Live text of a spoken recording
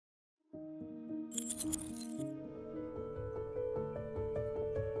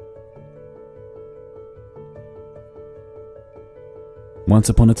Once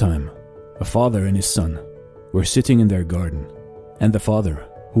upon a time, a father and his son were sitting in their garden, and the father,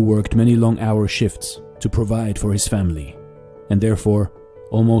 who worked many long-hour shifts to provide for his family, and therefore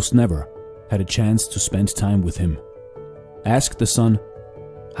almost never had a chance to spend time with him, asked the son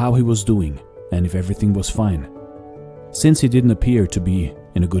how he was doing and if everything was fine, since he didn't appear to be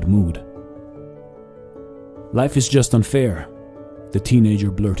in a good mood. "Life is just unfair," the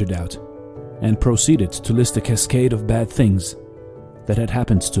teenager blurted out, and proceeded to list a cascade of bad things that had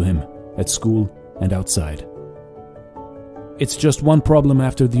happened to him at school and outside. "It's just one problem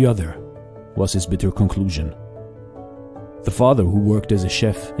after the other," was his bitter conclusion. The father, who worked as a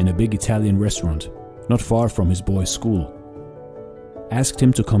chef in a big Italian restaurant not far from his boy's school, asked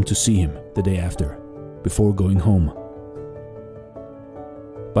him to come to see him the day after, before going home.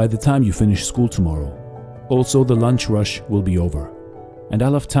 "By the time you finish school tomorrow, also the lunch rush will be over, and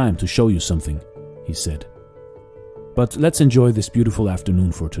I'll have time to show you something," he said. "But let's enjoy this beautiful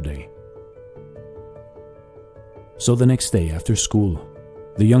afternoon for today." So the next day after school,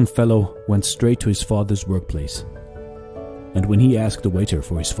 the young fellow went straight to his father's workplace. And when he asked the waiter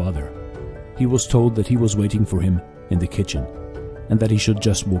for his father, he was told that he was waiting for him in the kitchen and that he should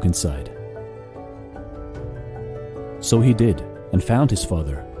just walk inside. So he did, and found his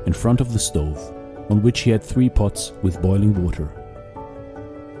father in front of the stove, on which he had 3 pots with boiling water.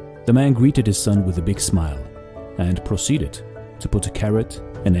 The man greeted his son with a big smile and proceeded to put a carrot,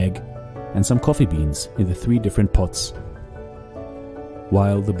 an egg, and some coffee beans in the 3 different pots,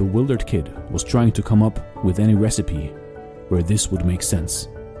 while the bewildered kid was trying to come up with any recipe where this would make sense.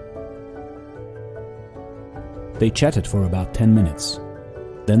 They chatted for about 10 minutes.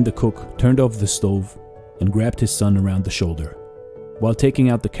 Then the cook turned off the stove and grabbed his son around the shoulder, while taking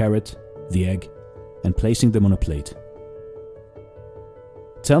out the carrot, the egg, and placing them on a plate.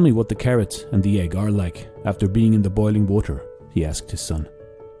 "Tell me what the carrot and the egg are like after being in the boiling water," he asked his son.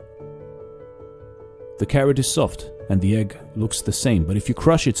 "The carrot is soft and the egg looks the same, but if you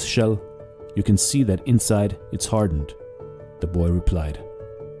crush its shell, you can see that inside it's hardened," the boy replied,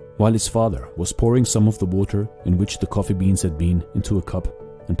 while his father was pouring some of the water in which the coffee beans had been into a cup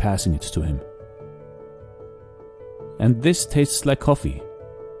and passing it to him. "And this tastes like coffee."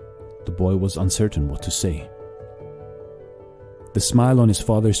 The boy was uncertain what to say. The smile on his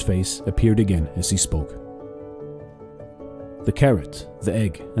father's face appeared again as he spoke. The carrot, the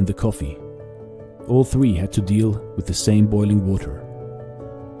egg, and the coffee, all 3 had to deal with the same boiling water.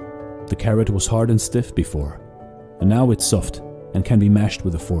 The carrot was hard and stiff before, and now it's soft and can be mashed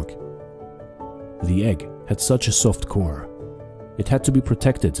with a fork. The egg had such a soft core, it had to be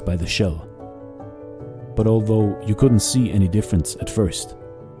protected by the shell. But although you couldn't see any difference at first,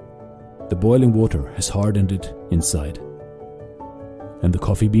 the boiling water has hardened it inside. And the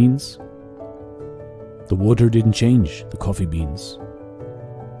coffee beans? The water didn't change the coffee beans.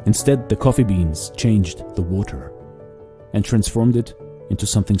 Instead, the coffee beans changed the water and transformed it into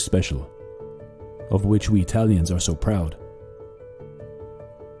something special, of which we Italians are so proud.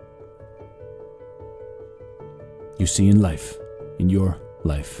 You see, in life, in your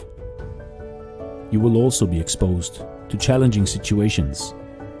life, you will also be exposed to challenging situations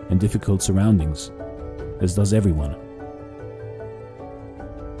and difficult surroundings, as does everyone.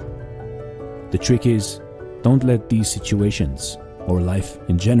 The trick is, don't let these situations, or life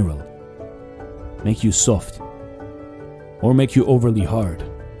in general, make you soft or make you overly hard.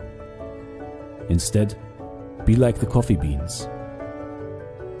 Instead, be like the coffee beans.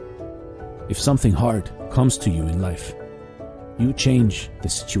 If something hard comes to you in life, you change the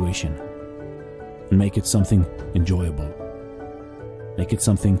situation and make it something enjoyable. Make it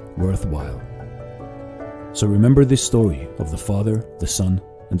something worthwhile. So remember this story of the father, the son,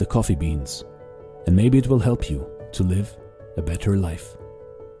 and the coffee beans, and maybe it will help you to live a better life.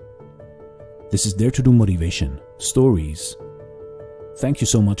 This is Dare to Do Motivation Stories. Thank you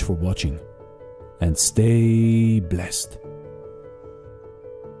so much for watching, and stay blessed.